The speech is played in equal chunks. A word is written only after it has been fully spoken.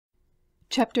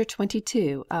Chapter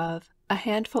 22 of A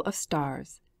Handful of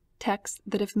Stars, Texts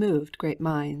that have moved great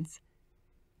minds.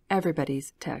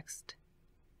 Everybody's Text.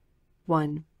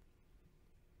 1.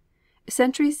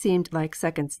 Centuries seemed like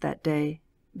seconds that day.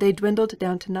 They dwindled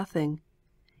down to nothing.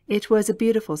 It was a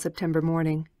beautiful September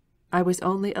morning. I was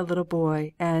only a little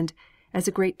boy, and, as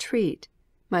a great treat,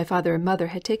 my father and mother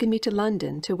had taken me to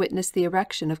London to witness the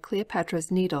erection of Cleopatra's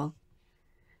Needle.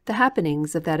 The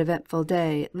happenings of that eventful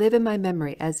day live in my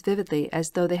memory as vividly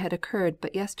as though they had occurred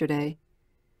but yesterday.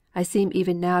 I seem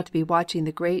even now to be watching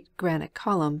the great granite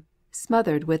column,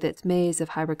 smothered with its maze of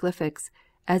hieroglyphics,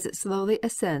 as it slowly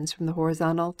ascends from the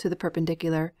horizontal to the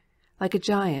perpendicular, like a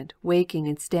giant waking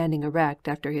and standing erect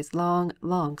after his long,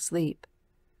 long sleep.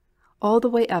 All the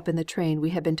way up in the train we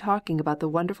had been talking about the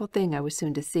wonderful thing I was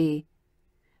soon to see.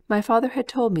 My father had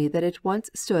told me that it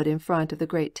once stood in front of the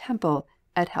great temple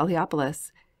at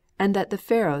Heliopolis, and that the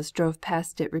pharaohs drove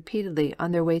past it repeatedly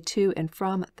on their way to and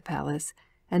from the palace,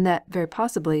 and that, very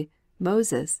possibly,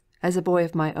 Moses, as a boy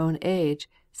of my own age,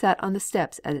 sat on the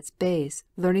steps at its base,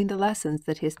 learning the lessons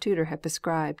that his tutor had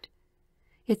prescribed.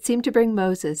 It seemed to bring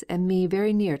Moses and me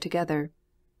very near together.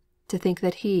 To think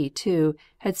that he, too,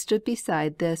 had stood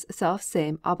beside this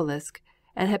self-same obelisk,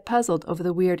 and had puzzled over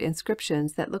the weird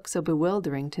inscriptions that looked so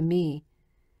bewildering to me.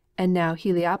 And now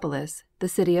Heliopolis, the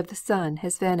city of the sun,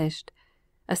 has vanished.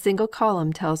 A single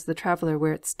column tells the traveler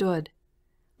where it stood.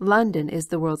 London is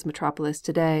the world's metropolis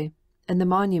today, and the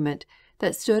monument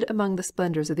that stood among the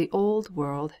splendors of the old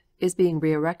world is being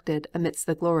re-erected amidst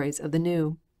the glories of the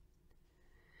new.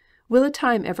 Will a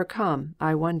time ever come,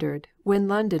 I wondered, when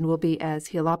London will be as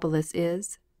Heliopolis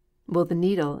is? Will the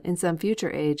Needle, in some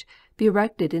future age, be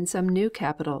erected in some new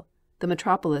capital, the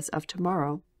metropolis of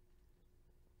tomorrow?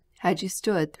 Had you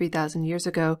stood 3,000 years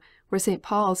ago where St.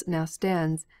 Paul's now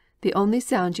stands, the only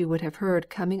sound you would have heard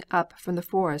coming up from the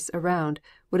forests around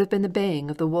would have been the baying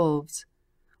of the wolves.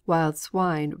 Wild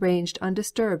swine ranged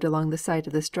undisturbed along the site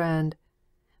of the Strand.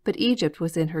 But Egypt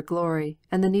was in her glory,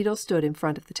 and the Needle stood in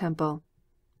front of the temple.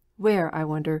 Where, I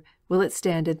wonder, will it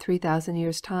stand in 3,000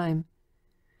 years' time?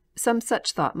 Some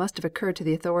such thought must have occurred to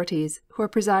the authorities who are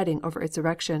presiding over its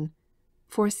erection.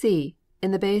 For see,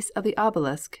 in the base of the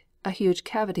obelisk, a huge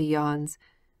cavity yawns.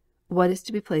 What is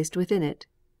to be placed within it?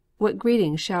 What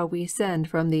greeting shall we send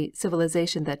from the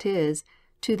civilization that is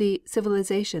to the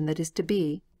civilization that is to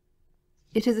be?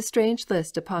 It is a strange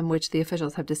list upon which the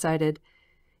officials have decided.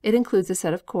 It includes a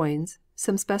set of coins,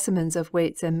 some specimens of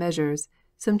weights and measures,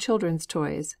 some children's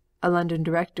toys, a London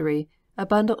directory, a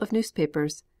bundle of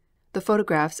newspapers, the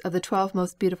photographs of the 12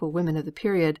 most beautiful women of the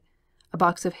period, a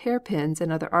box of hairpins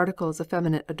and other articles of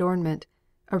feminine adornment,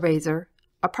 a razor,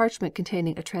 a parchment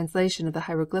containing a translation of the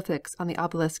hieroglyphics on the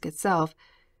obelisk itself,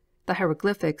 the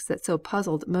hieroglyphics that so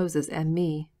puzzled Moses and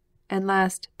me, and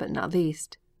last but not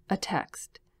least, a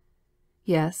text.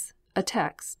 Yes, a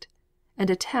text, and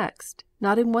a text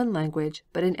not in one language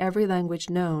but in every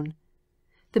language known.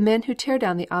 The men who tear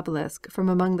down the obelisk from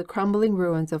among the crumbling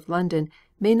ruins of London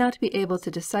may not be able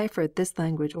to decipher this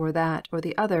language or that or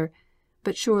the other,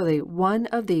 but surely one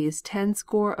of these 10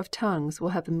 score of tongues will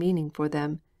have a meaning for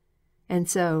them. And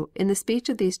so, in the speech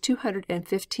of these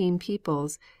 215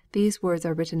 peoples, these words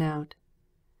are written out.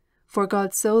 For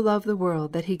God so loved the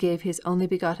world that he gave his only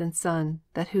begotten Son,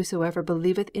 that whosoever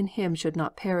believeth in him should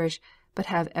not perish, but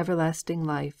have everlasting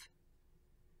life.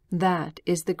 That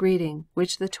is the greeting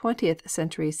which the 20th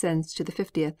century sends to the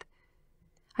 50th.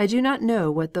 I do not know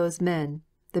what those men,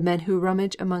 the men who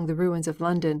rummage among the ruins of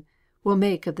London, will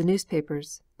make of the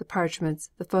newspapers, the parchments,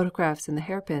 the photographs, and the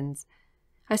hairpins.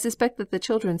 I suspect that the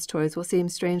children's toys will seem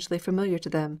strangely familiar to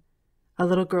them. A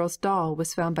little girl's doll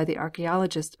was found by the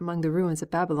archaeologist among the ruins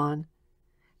of Babylon.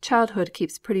 Childhood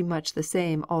keeps pretty much the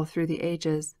same all through the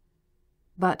ages.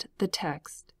 But the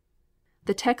text.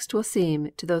 The text will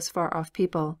seem, to those far-off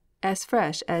people, as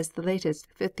fresh as the latest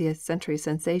 50th century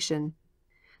sensation.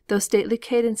 Those stately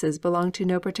cadences belong to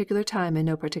no particular time and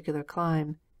no particular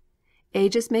clime.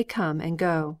 Ages may come and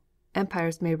go,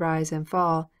 empires may rise and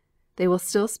fall, they will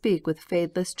still speak with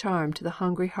fadeless charm to the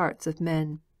hungry hearts of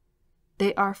men.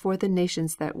 They are for the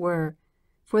nations that were,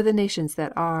 for the nations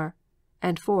that are,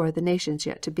 and for the nations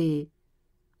yet to be.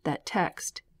 That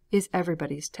text is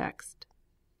everybody's text.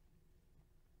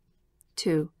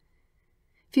 2.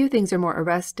 Few things are more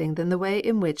arresting than the way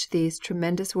in which these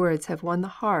tremendous words have won the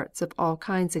hearts of all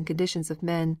kinds and conditions of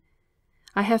men.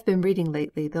 I have been reading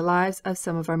lately the lives of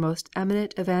some of our most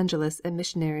eminent evangelists and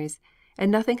missionaries, and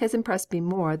nothing has impressed me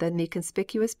more than the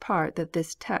conspicuous part that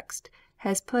this text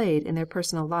has played in their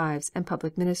personal lives and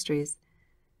public ministries.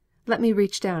 Let me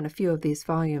reach down a few of these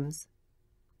volumes.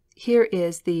 Here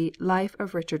is the Life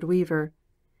of Richard Weaver.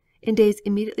 In days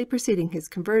immediately preceding his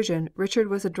conversion, Richard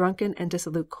was a drunken and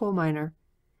dissolute coal miner.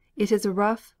 It is a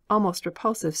rough, almost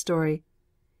repulsive story.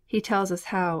 He tells us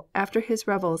how, after his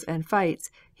revels and fights,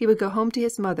 he would go home to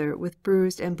his mother with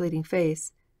bruised and bleeding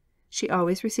face. She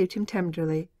always received him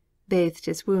tenderly, bathed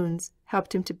his wounds,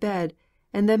 helped him to bed,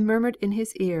 and then murmured in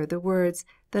his ear the words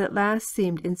that at last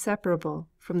seemed inseparable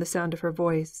from the sound of her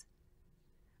voice: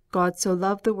 God so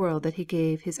loved the world that he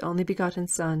gave his only begotten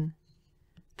Son,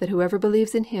 that whoever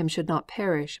believes in him should not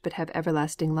perish but have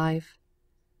everlasting life.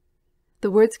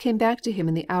 The words came back to him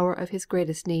in the hour of his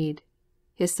greatest need.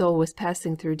 His soul was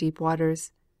passing through deep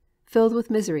waters. Filled with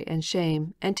misery and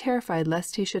shame, and terrified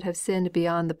lest he should have sinned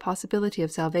beyond the possibility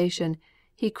of salvation,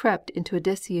 he crept into a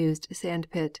disused sand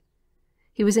pit.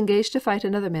 He was engaged to fight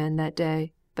another man that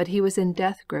day, but he was in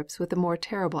death grips with a more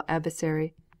terrible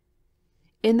adversary.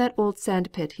 In that old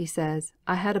sand pit, he says,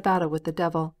 I had a battle with the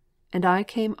devil, and I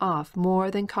came off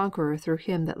more than conqueror through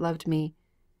him that loved me.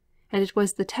 And it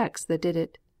was the text that did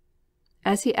it.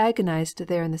 As he agonized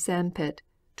there in the sand pit,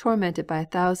 tormented by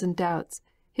 1,000 doubts,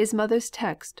 his mother's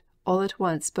text all at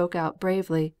once spoke out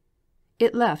bravely.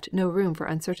 It left no room for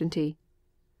uncertainty.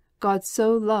 God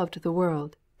so loved the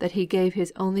world that he gave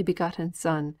his only begotten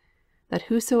Son, that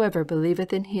whosoever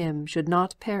believeth in him should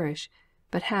not perish,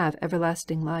 but have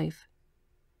everlasting life.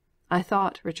 I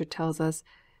thought, Richard tells us,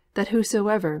 that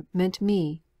whosoever meant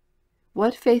me.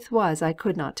 What faith was I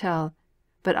could not tell,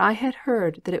 but I had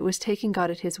heard that it was taking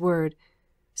God at his word,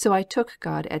 so I took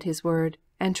God at his word,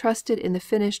 and trusted in the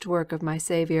finished work of my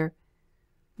Saviour.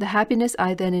 The happiness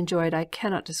I then enjoyed I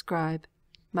cannot describe.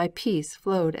 My peace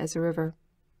flowed as a river.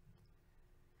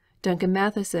 Duncan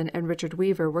Matheson and Richard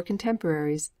Weaver were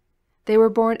contemporaries. They were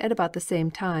born at about the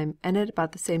same time, and at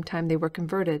about the same time they were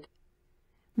converted.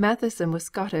 Matheson was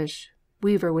Scottish,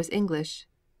 Weaver was English.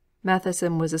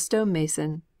 Matheson was a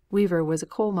stonemason, Weaver was a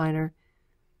coal miner.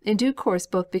 In due course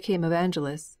both became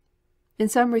evangelists. In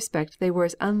some respect they were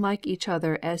as unlike each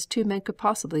other as two men could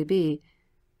possibly be.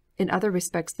 In other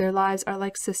respects their lives are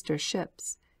like sister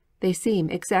ships. They seem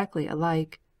exactly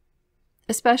alike.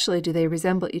 Especially do they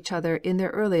resemble each other in their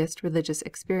earliest religious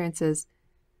experiences.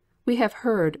 We have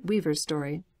heard Weaver's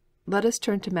story. Let us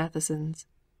turn to Matheson's.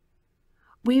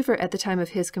 Weaver at the time of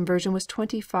his conversion was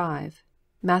 25.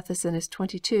 Matheson is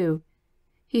 22.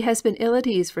 He has been ill at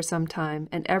ease for some time,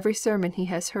 and every sermon he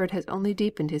has heard has only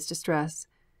deepened his distress.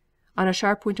 On a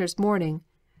sharp winter's morning,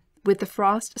 with the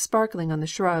frost sparkling on the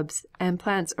shrubs and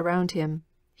plants around him,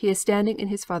 he is standing in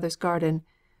his father's garden,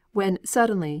 when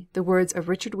suddenly the words of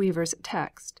Richard Weaver's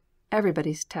text,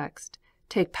 everybody's text,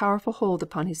 take powerful hold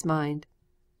upon his mind.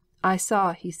 I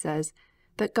saw, he says,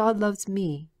 that God loves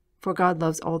me, for God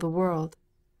loves all the world.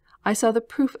 I saw the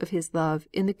proof of his love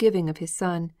in the giving of his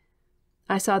Son.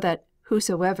 I saw that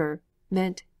whosoever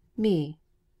meant me,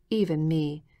 even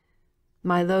me.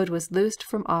 My load was loosed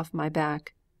from off my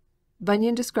back.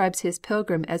 Bunyan describes his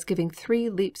pilgrim as giving 3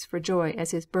 leaps for joy as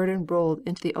his burden rolled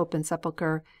into the open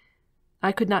sepulchre.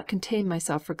 I could not contain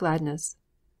myself for gladness.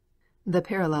 The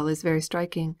parallel is very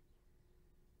striking.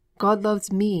 God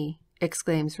loves me,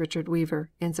 exclaims Richard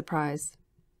Weaver in surprise.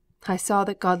 I saw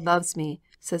that God loves me,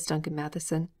 says Duncan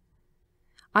Matheson.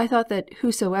 I thought that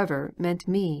whosoever meant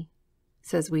me,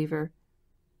 says Weaver.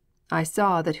 I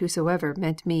saw that whosoever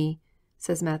meant me,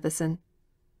 says Matheson.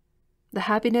 The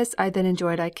happiness I then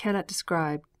enjoyed I cannot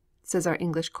describe, says our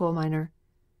English coal miner.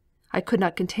 I could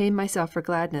not contain myself for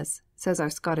gladness, says our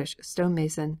Scottish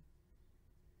stonemason.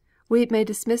 We may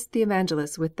dismiss the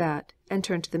evangelists with that, and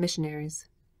turn to the missionaries.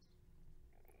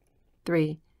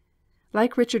 3.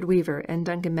 Like Richard Weaver and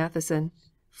Duncan Matheson,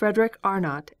 Frederick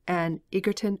Arnott and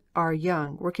Egerton R.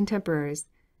 Young were contemporaries.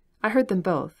 I heard them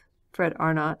both, Fred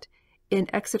Arnott in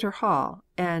Exeter Hall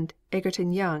and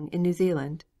Egerton Young in New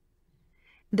Zealand.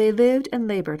 They lived and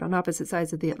labored on opposite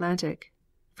sides of the Atlantic.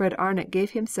 Fred Arnott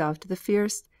gave himself to the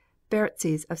fierce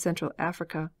Barotses of Central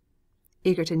Africa.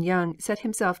 Egerton Young set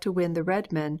himself to win the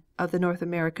red men of the North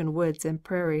American woods and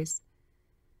prairies.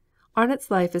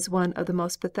 Arnott's life is one of the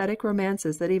most pathetic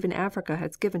romances that even Africa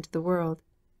has given to the world.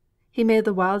 He made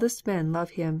the wildest men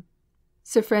love him.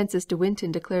 Sir Francis de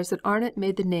Winton declares that Arnott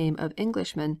made the name of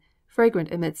Englishman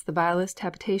fragrant amidst the vilest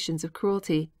habitations of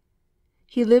cruelty.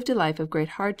 He lived a life of great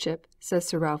hardship, says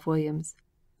Sir Ralph Williams.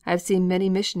 I have seen many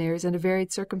missionaries under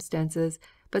varied circumstances,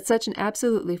 but such an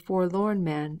absolutely forlorn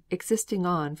man, existing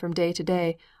on from day to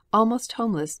day, almost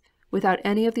homeless, without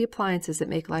any of the appliances that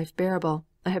make life bearable,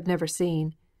 I have never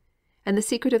seen. And the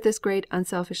secret of this great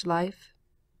unselfish life?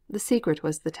 The secret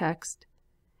was the text.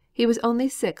 He was only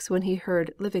 6 when he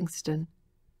heard Livingstone.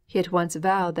 He at once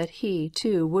vowed that he,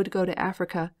 too, would go to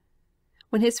Africa.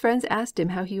 When his friends asked him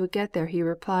how he would get there, he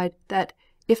replied that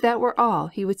If that were all,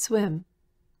 he would swim.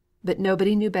 But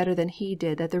nobody knew better than he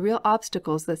did that the real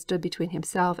obstacles that stood between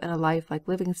himself and a life like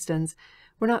Livingstone's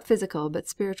were not physical but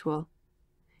spiritual.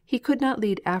 He could not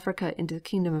lead Africa into the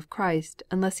kingdom of Christ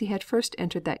unless he had first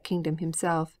entered that kingdom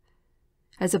himself.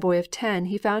 As a boy of 10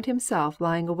 he found himself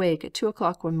lying awake at 2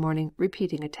 o'clock one morning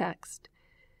repeating a text.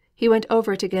 He went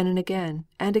over it again and again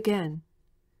and again.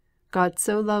 God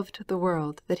so loved the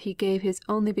world that he gave his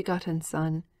only begotten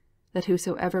Son, that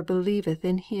whosoever believeth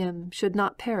in him should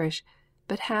not perish,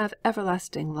 but have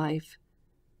everlasting life.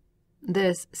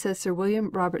 This, says Sir William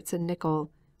Robertson Nicoll,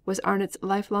 was Arnot's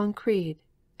lifelong creed,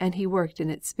 and he worked in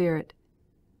its spirit.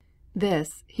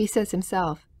 This, he says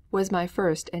himself, was my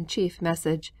first and chief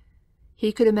message.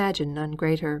 He could imagine none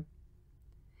greater.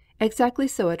 Exactly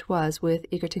so it was with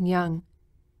Egerton Young.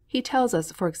 He tells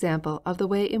us, for example, of the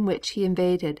way in which he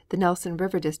invaded the Nelson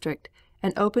River district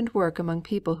and opened work among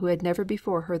people who had never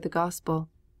before heard the gospel.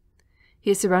 He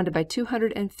is surrounded by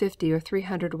 250 or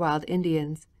 300 wild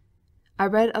Indians. I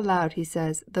read aloud, he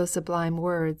says, those sublime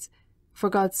words, "For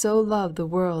God so loved the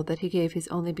world that he gave his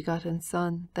only begotten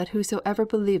Son, that whosoever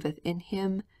believeth in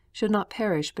him should not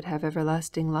perish but have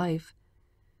everlasting life."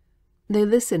 They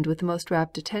listened with the most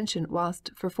rapt attention whilst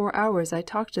for 4 hours I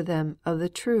talked to them of the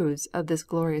truths of this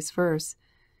glorious verse.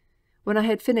 When I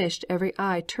had finished, every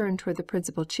eye turned toward the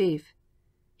principal chief.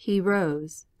 He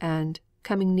rose, and,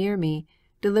 coming near me,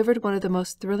 delivered one of the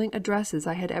most thrilling addresses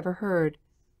I had ever heard.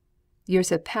 Years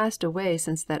have passed away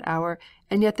since that hour,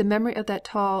 and yet the memory of that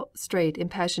tall, straight,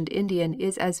 impassioned Indian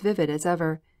is as vivid as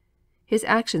ever. His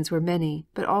actions were many,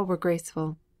 but all were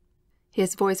graceful.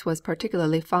 His voice was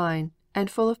particularly fine,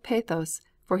 and full of pathos,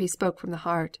 for he spoke from the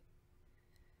heart.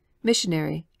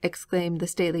 "Missionary," exclaimed the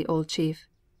stately old chief,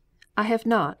 "I have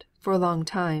not, for a long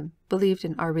time, believed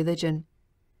in our religion.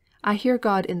 I hear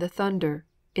God in the thunder,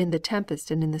 in the tempest,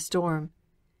 and in the storm.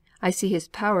 I see his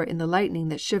power in the lightning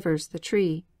that shivers the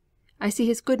tree. I see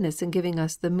his goodness in giving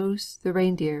us the moose, the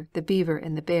reindeer, the beaver,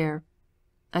 and the bear.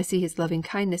 I see his loving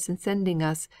kindness in sending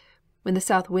us, when the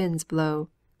south winds blow,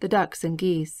 the ducks and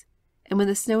geese, and when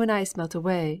the snow and ice melt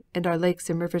away, and our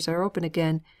lakes and rivers are open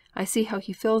again, I see how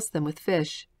he fills them with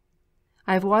fish.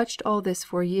 I have watched all this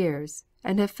for years,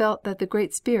 and have felt that the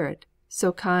Great Spirit,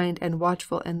 so kind and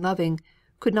watchful and loving,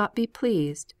 could not be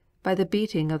pleased by the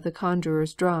beating of the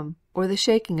conjurer's drum, or the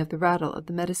shaking of the rattle of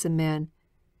the medicine man,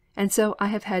 and so I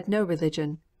have had no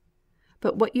religion.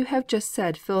 But what you have just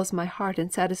said fills my heart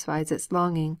and satisfies its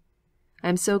longing. I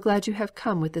am so glad you have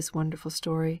come with this wonderful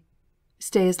story.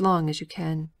 Stay as long as you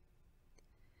can."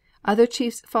 Other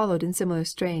chiefs followed in similar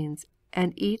strains,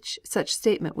 and each such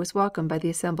statement was welcomed by the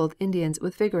assembled Indians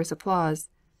with vigorous applause.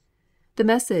 The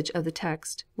message of the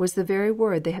text was the very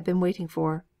word they had been waiting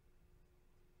for.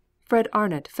 Fred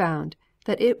Arnot found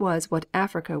that it was what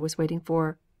Africa was waiting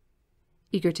for.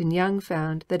 Egerton Young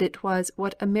found that it was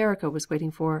what America was waiting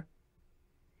for.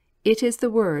 It is the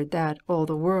word that all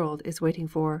the world is waiting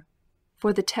for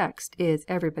the text is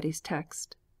everybody's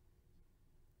text.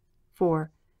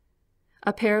 4.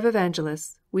 A pair of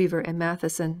evangelists, Weaver and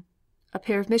Matheson. A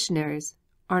pair of missionaries,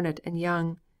 Arnot and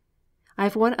Young. I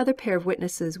have one other pair of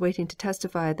witnesses waiting to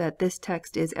testify that this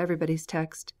text is everybody's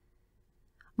text.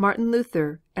 Martin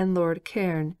Luther and Lord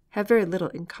Cairn have very little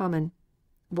in common.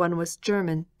 One was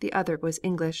German, the other was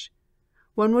English.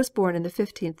 One was born in the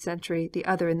 15th century, the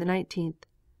other in the 19th.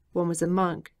 One was a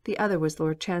monk, the other was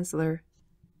Lord Chancellor.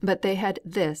 But they had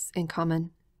this in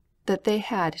common, that they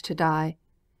had to die.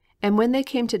 And when they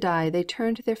came to die, they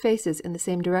turned their faces in the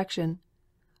same direction.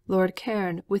 Lord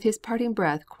Cairn, with his parting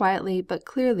breath, quietly but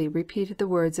clearly repeated the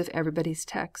words of everybody's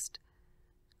text.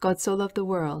 God so loved the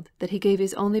world, that he gave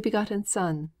his only begotten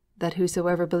Son, that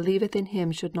whosoever believeth in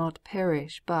him should not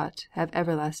perish, but have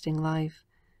everlasting life.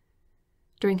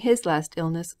 During his last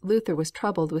illness, Luther was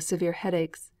troubled with severe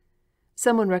headaches.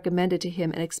 Someone recommended to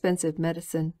him an expensive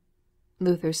medicine.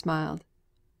 Luther smiled.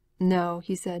 "No,"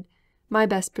 he said, "my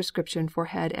best prescription for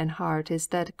head and heart is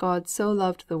that God so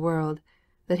loved the world,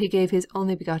 that he gave his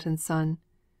only begotten Son,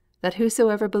 that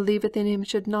whosoever believeth in him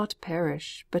should not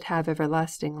perish, but have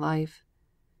everlasting life."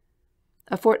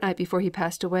 A fortnight before he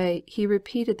passed away, he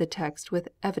repeated the text with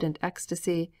evident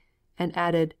ecstasy, and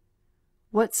added,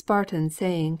 "What Spartan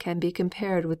saying can be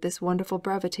compared with this wonderful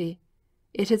brevity?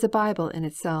 It is a Bible in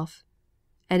itself."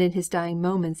 And in his dying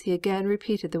moments he again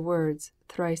repeated the words,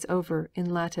 thrice over, in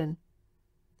Latin.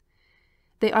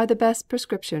 "They are the best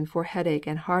prescription for headache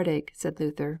and heartache," said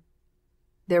Luther.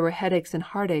 There were headaches and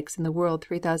heartaches in the world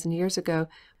 3,000 years ago,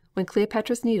 when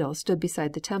Cleopatra's Needle stood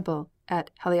beside the temple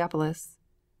at Heliopolis.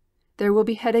 There will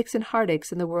be headaches and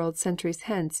heartaches in the world centuries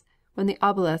hence, when the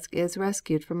obelisk is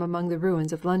rescued from among the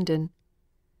ruins of London.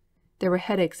 There were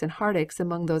headaches and heartaches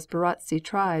among those Barotse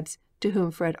tribes to whom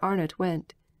Fred Arnott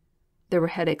went. There were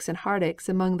headaches and heartaches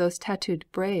among those tattooed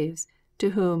braves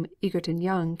to whom Egerton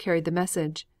Young carried the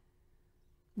message.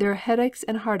 There are headaches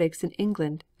and heartaches in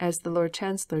England, as the Lord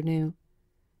Chancellor knew.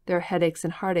 There are headaches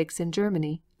and heartaches in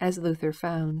Germany, as Luther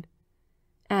found.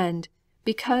 And,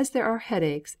 because there are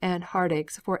headaches and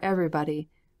heartaches for everybody,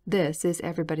 this is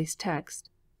everybody's text.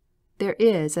 There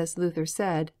is, as Luther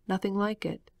said, nothing like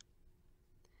it.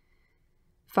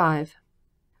 5.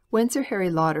 When Sir Harry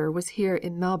Lauder was here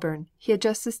in Melbourne, he had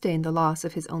just sustained the loss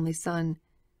of his only son.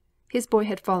 His boy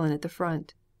had fallen at the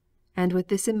front. And with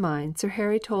this in mind, Sir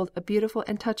Harry told a beautiful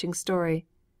and touching story.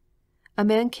 A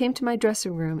man came to my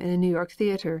dressing room in a New York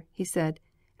theater, he said,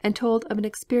 and told of an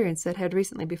experience that had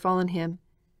recently befallen him.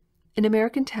 In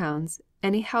American towns,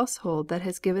 any household that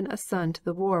has given a son to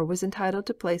the war was entitled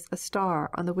to place a star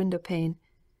on the window pane.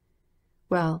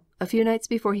 Well, a few nights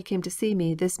before he came to see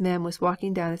me, this man was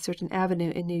walking down a certain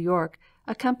avenue in New York,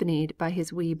 accompanied by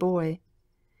his wee boy.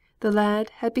 The lad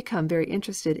had become very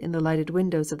interested in the lighted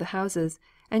windows of the houses,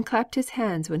 and clapped his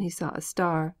hands when he saw a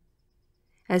star.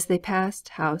 As they passed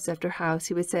house after house,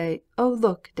 he would say, "Oh,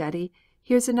 look, Daddy,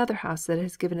 here's another house that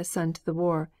has given a son to the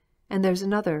war, and there's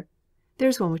another.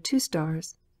 There's one with 2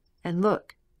 stars. And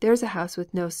look, there's a house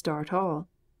with no star at all."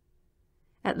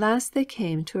 At last they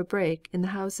came to a break in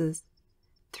the houses.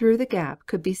 Through the gap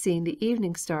could be seen the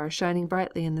evening star shining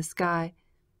brightly in the sky.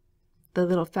 The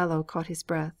little fellow caught his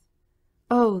breath.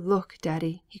 "Oh, look,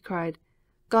 Daddy," he cried,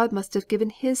 "God must have given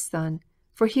His son,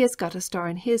 for He has got a star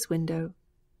in His window."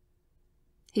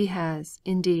 "He has,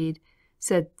 indeed,"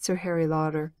 said Sir Harry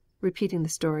Lauder, repeating the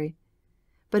story.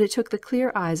 But it took the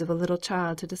clear eyes of a little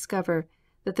child to discover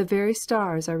that the very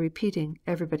stars are repeating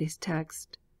everybody's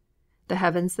text. The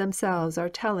heavens themselves are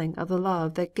telling of the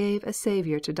love that gave a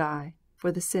Saviour to die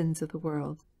for the sins of the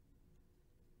world.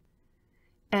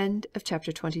 End of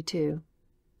chapter 22.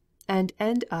 And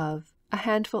end of A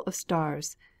Handful of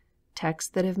Stars,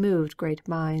 Texts that have moved great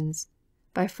minds,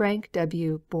 by Frank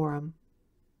W. Boreham.